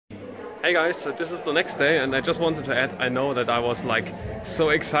Hey guys, so this is the next day and I just wanted to add, I know that I was like so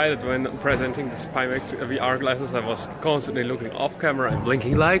excited when presenting this Pimax VR glasses. I was constantly looking off camera and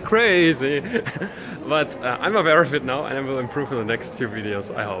blinking like crazy. But I'm aware of it now and I will improve in the next few videos,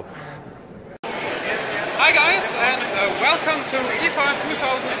 I hope. Hi guys and welcome to IFA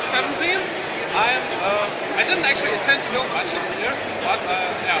 2017. I didn't actually intend to film much here, but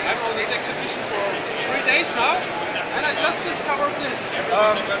yeah, I'm on this exhibition for 3 days now. And I just discovered this,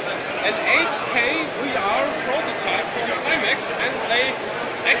 an 8K VR prototype from Pimax, and they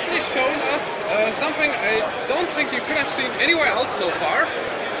actually shown us something I don't think you could have seen anywhere else so far.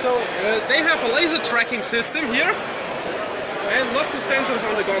 So they have a laser tracking system here, and lots of sensors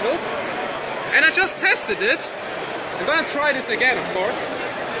on the goggles. And I just tested it. I'm gonna try this again, of course,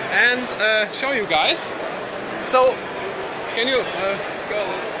 and show you guys. So, can you go?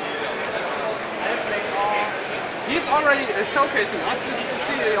 He's already showcasing us. This is the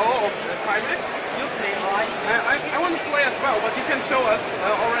CEO of Pimax. You play live. I want to play as well, but he can show us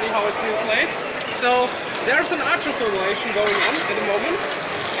already how it's being played. So there's an archer simulation going on at the moment,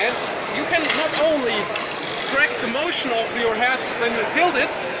 and you can not only track the motion of your head when you tilt it,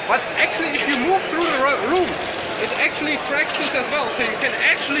 but actually if you move through the room, it actually tracks this as well. So you can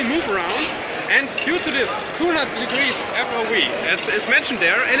actually move around, and due to this 200 degrees FOV, it's mentioned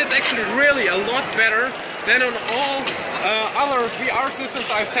there, and it's actually really a lot better than on all other VR systems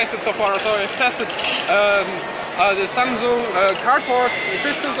I've tested so far. So I've tested the Samsung cardboard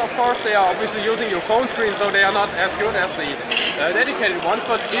systems, of course. They are obviously using your phone screen, so they are not as good as the dedicated ones,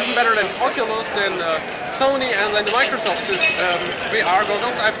 but even better than Oculus, than Sony, and then the Microsoft VR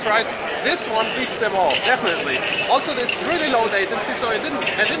goggles I've tried. This one beats them all, definitely. Also, it's really low latency, so I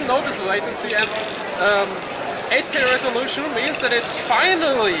didn't notice the latency, and 8K resolution means that it's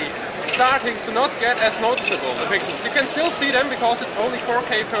finally starting to not get as noticeable, the pixels. You can still see them because it's only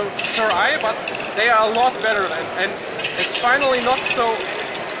 4K per eye, but they are a lot better, and it's finally not so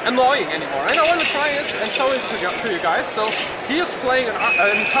annoying anymore. And I want to try it and show it to you guys. So he is playing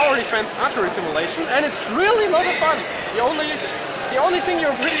a tower defense archery simulation, and it's really a lot of fun. The only thing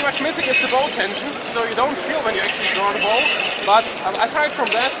you're pretty much missing is the bow tension, so you don't feel when you actually draw the bow. But aside from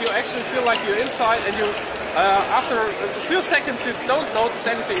that, you actually feel like you're inside, and you after a few seconds you don't notice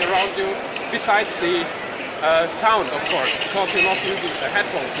anything around you besides the sound, of course, because you're not using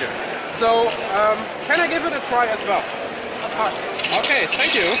headphones here. So can I give it a try as well? Of course. Okay,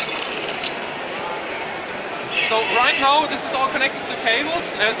 thank you. So right now this is all connected to cables,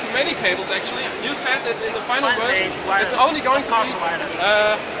 to many cables actually. You said that in the final version it's only going to be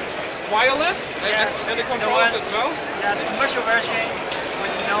wireless, yes. And the controls as well? Yes, commercial version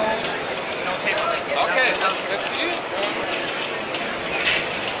with no cable. Okay, let's see.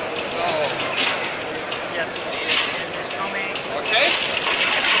 So yeah, this is coming. Okay.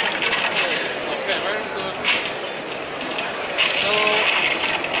 Okay, where's the... So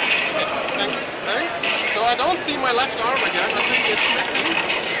thanks. So I don't see my left arm again. I think it's missing.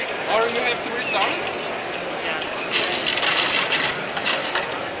 Or you have to reach down. Yeah.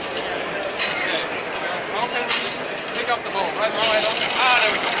 Okay. How can we pick up the bow? Right now I don't have... Ah,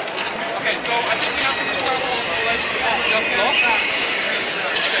 there we go. Okay, so I think we have to restart the whole simulation because we just lost.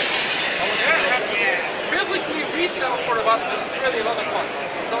 Okay. Over there I have to physically reach out for the button. This is really a lot of fun.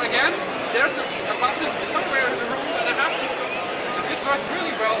 So again, there's a button somewhere in the room and I have to... This works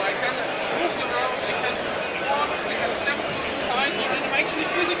really well. I can move around, I can walk, I can step to the side, and I'm actually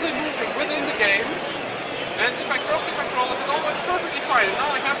physically moving within the game. And if I cross the controller, it's perfectly fine. Now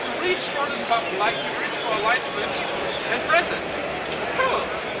I have to reach for this button, like you reach for a light switch, and press it. It's cool.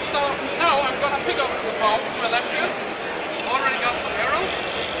 So now I'm gonna pick up the bow with my left hand. Already got some arrows.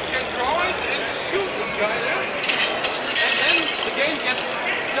 You can draw it and shoot this guy there. And then the game gets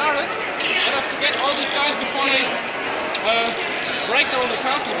started. I have to get all these guys before they break down the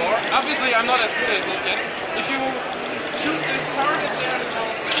castle door. Obviously I'm not as good at it yet. If you shoot this target there, you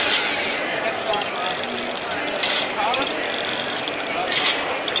know, get some power.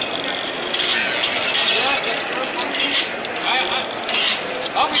 Yeah, that's good.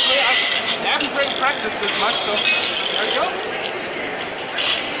 Obviously I haven't really practiced this much, so there we go.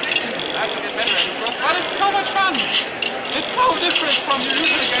 I have to get better at it first, but it's so much fun! It's so different from your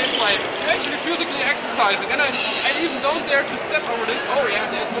usual gameplay. You're actually physically exercising, and I even don't dare to step over this. Oh yeah,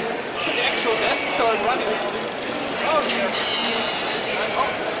 there's the actual desk, so I'm running. Oh dear.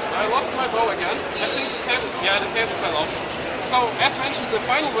 I lost my bow again. I think the cable fell off. So, as mentioned, the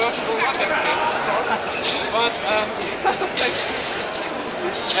final version will not have cable, of course. But, thanks.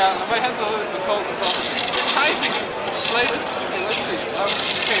 Yeah, my hands are a little bit cold because it's exciting to play this. Okay, let's see.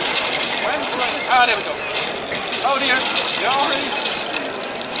 Okay. When do I... Ah, there we go. Oh dear. Yeah, already.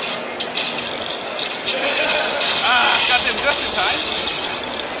 just in time.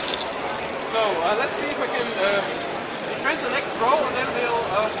 So let's see if I can defend the next row, and then we'll.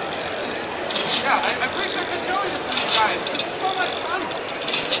 Yeah, I wish I could show you to you guys. This is so much fun.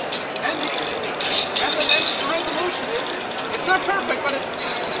 And the resolution is, it's not perfect, but it's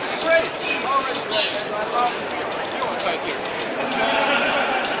great. It's already great. And I love you inside here.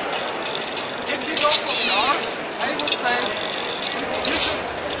 If you go for VR, I would say you should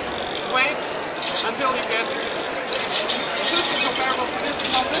wait until you get a system comparable to this.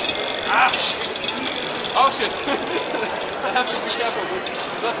 Not this. Ah! Oh shit! I have to be careful with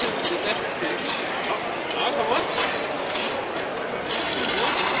just the desk thing. Oh, come on.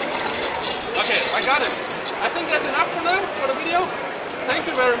 Okay, I got it. I think that's enough for now, for the video. Thank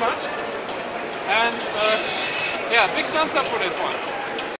you very much. And yeah, big thumbs up for this one.